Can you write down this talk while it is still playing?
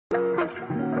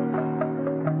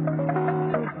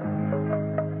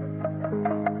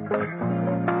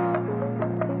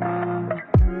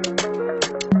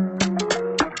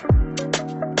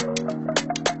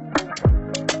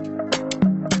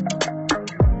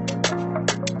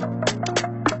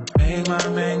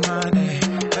make my day.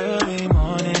 Early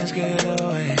mornings get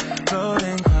away.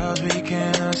 Floating clouds we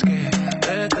can't escape.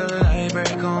 Let the light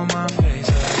break on my face.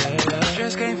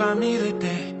 Stress can't find me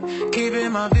today.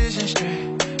 Keeping my vision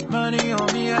straight. Money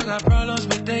on me, I got problems,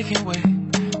 but they can wait.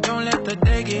 Don't let the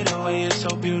day get away. It's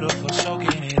so beautiful,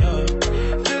 soaking it up.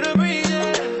 Feel the breeze,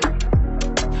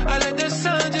 yeah. I let the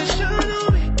sun just shine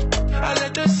on me. I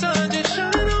let the sun just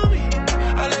shine on me.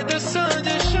 I let the sun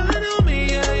just shine on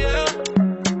me, yeah, yeah.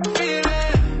 Feel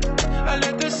it. I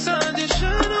let the sun just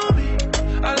shine on me.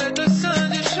 I let the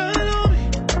sun just shine on me.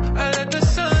 I let the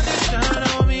sun just shine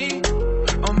on me.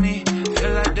 On me.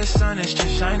 Feel like the sun is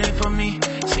just shining for me.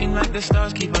 Seem like the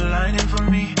stars keep aligning for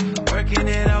me. Working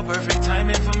it out, perfect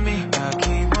timing for me. I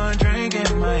keep on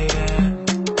drinking my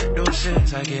hand. No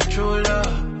sense, I get true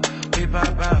love. We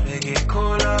pop out, they get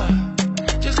cooler.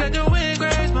 Just let the wind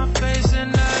graze my face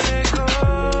and I let go.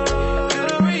 Feel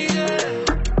the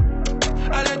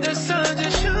reason. I let the sun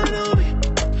just shine on me.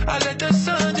 I let the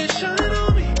sun just shine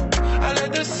on me. I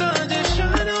let the sun just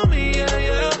shine on me, yeah,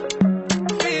 yeah.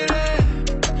 Feel it.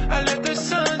 I let the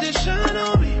sun just shine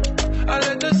on me. I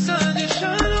let the sun just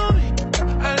shine on me.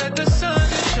 I let the sun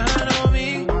just shine on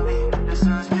me. The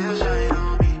sun still shine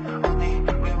on me. Only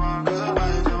we won't go by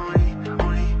it. Only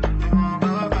we won't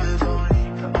go by it. Only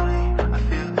I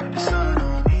feel the sun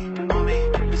on me.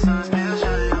 The sun still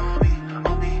shine on me.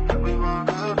 Only we won't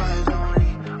go by it. Only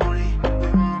we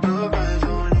won't go by it.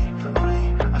 Only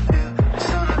I feel the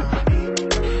sun on me.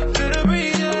 Feel the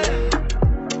breeze,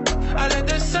 yeah. I let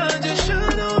the sun just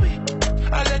shine on me.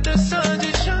 I let the sun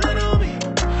just shine on me.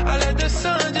 I let the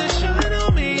sun just shine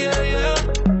on me, yeah, yeah.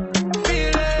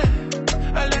 Feel it.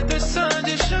 I let the sun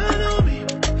just shine on me.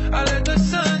 I let the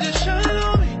sun just shine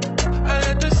on me. I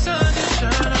let the sun just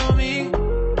shine on me.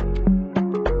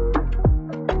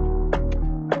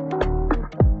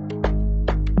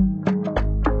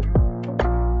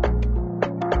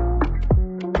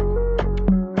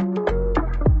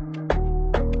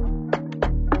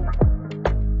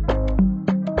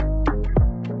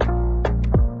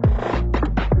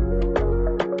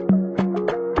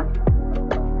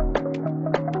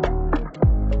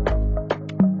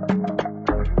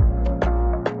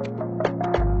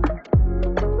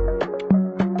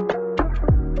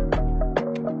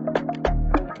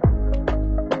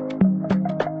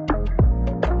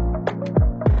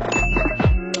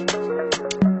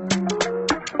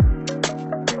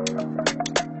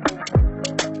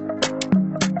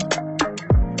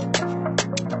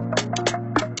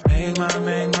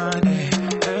 Make my day.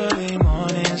 Early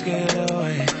mornings get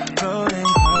away. Floating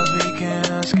clouds we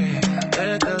can't escape.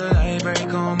 Let the light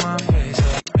break on my face.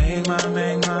 Make my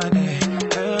day.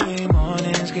 Early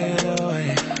mornings get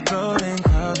away. Floating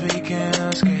clouds we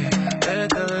can't escape. Let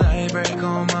the light break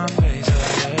on my face.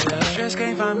 Stress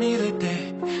can't find me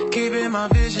today. Keeping my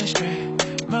vision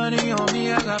straight. Money on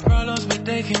me, I got problems, but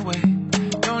they can wait.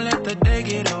 Don't let the day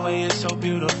get away. It's so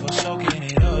beautiful, soaking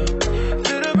it up.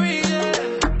 Feel the breeze, yeah.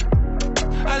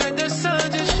 I let the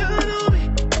sun just shine on me.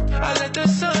 I let the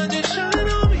sun just shine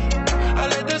on me. I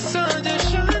let the sun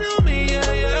just shine on me,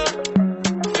 yeah, yeah.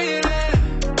 Feel it.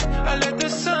 I let the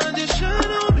sun just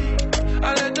shine on me.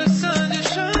 I let the sun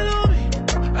just shine on me.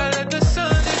 I let the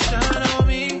sun just shine on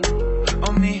me.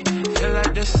 On me. Feel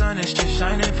like the sun is just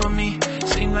shining for me.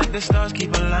 Seem like the stars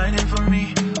keep aligning for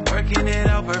me. Working it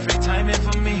out, perfect timing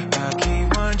for me. I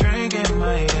keep on drinking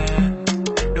my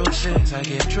hand. No sense, I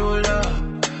get true love.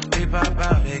 We pop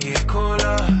out, they get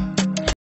cooler.